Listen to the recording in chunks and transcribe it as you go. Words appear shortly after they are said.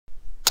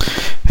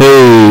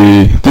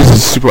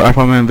is Super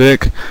iPod Man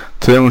Vic.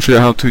 Today I'm going to show you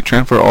how to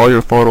transfer all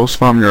your photos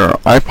from your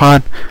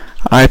iPod,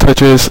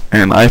 iTouches,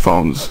 and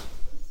iPhones.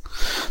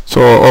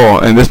 So,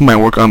 and this might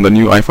work on the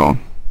new iPhone.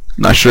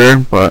 Not sure,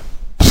 but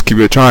just give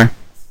it a try.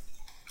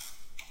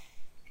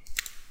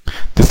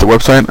 This is the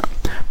website,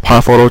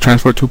 Photo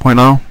Transfer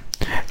 2.0.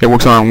 It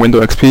works on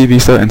Windows XP,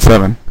 Vista, and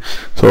 7.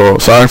 So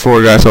sorry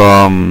for guys,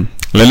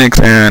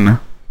 Linux and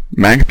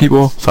Mac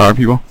people. Sorry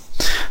people.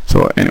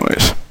 So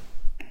anyways,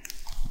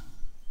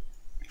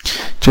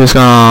 just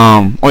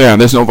oh yeah,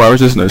 there's no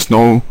viruses, there's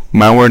no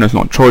malware, there's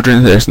no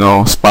trojans, there's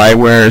no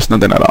spyware, there's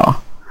nothing at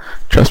all.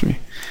 Trust me.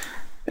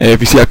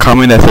 If you see a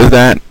comment that says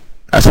that,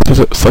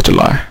 that's such a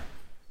lie.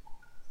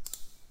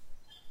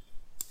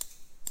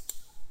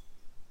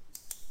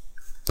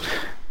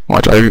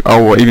 Watch, I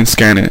will even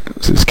scan it.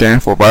 So scan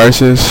for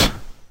viruses.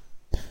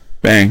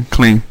 Bang,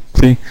 clean.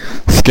 See?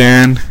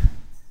 Scan.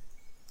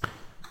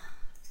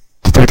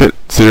 Detected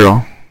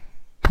 0.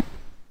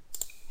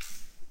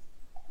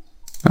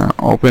 Now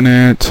open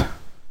it.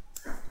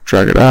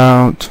 Drag it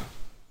out.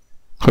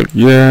 Click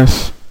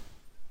yes.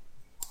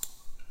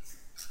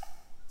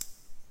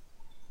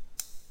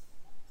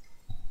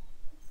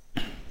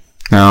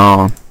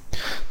 Now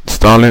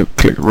install it.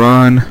 Click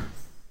run.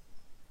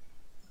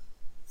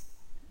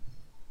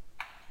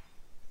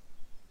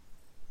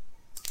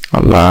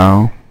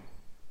 Allow.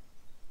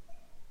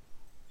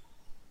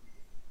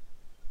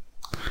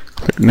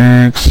 Click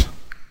next.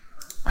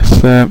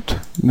 Accept.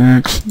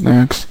 Next.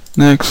 Next.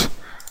 Next.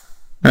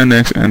 And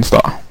next.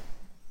 Install.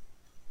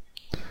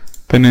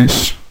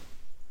 Finish.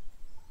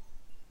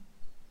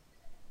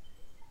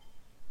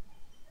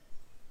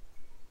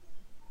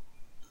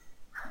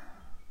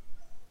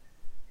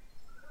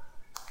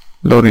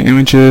 Loading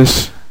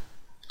images.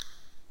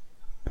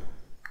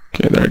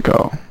 Okay, there we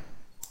go.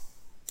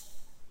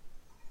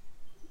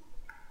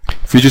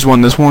 If you just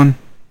want this one,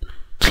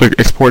 just click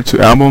export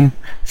to album.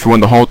 If you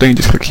want the whole thing,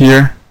 just click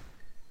here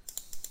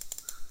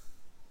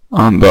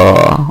on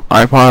the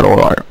iPod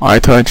or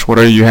iTouch,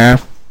 whatever you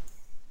have.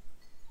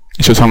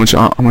 It shows how much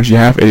you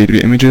have, 83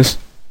 images.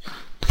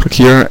 Click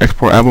here,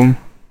 export album.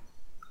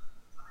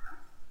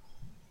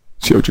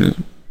 See what you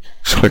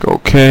just click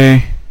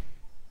OK.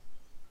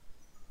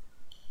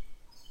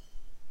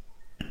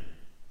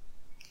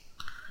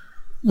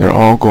 They're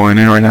all going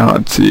in right now.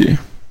 Let's see.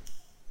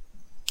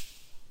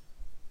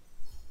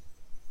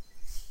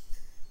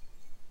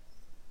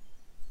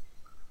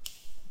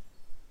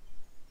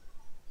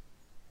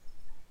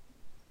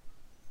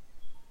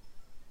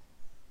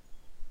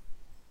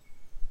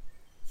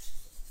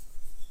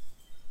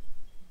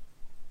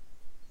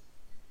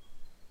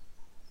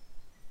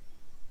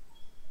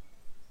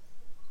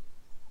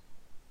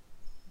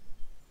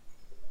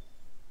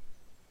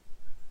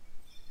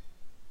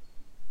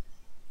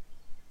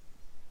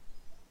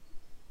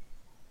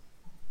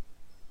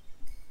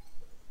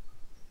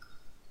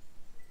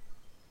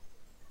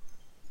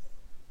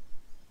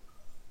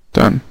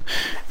 Done.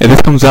 If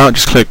this comes out,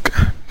 just click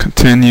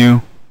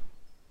continue.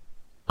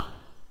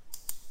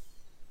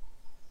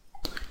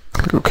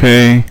 Click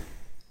OK.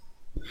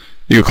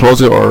 You can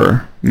close it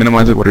or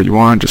minimize it, whatever you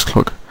want. Just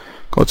click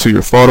go to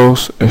your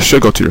photos. It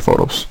should go to your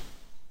photos.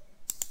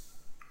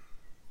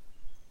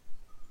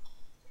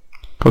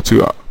 Go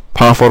to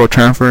Photo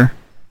Transfer.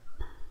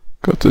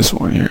 Go to this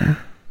one here.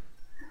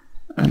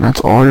 And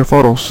that's all your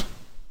photos.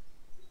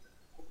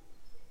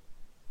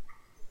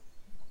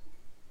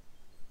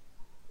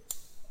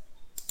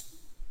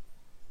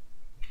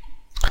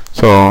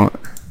 So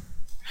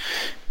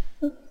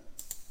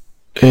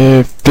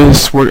if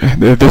this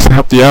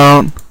helped you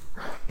out,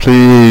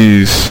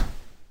 please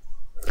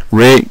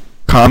rate,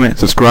 comment,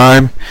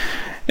 subscribe,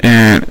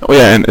 and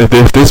and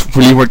if this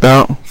really worked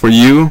out for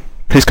you,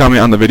 please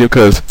comment on the video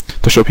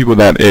to show people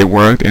that it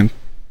worked and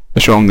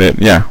to show them that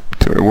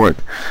it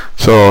worked.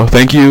 So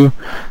thank you.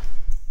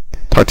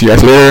 Talk to you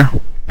guys later.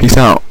 Peace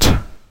out.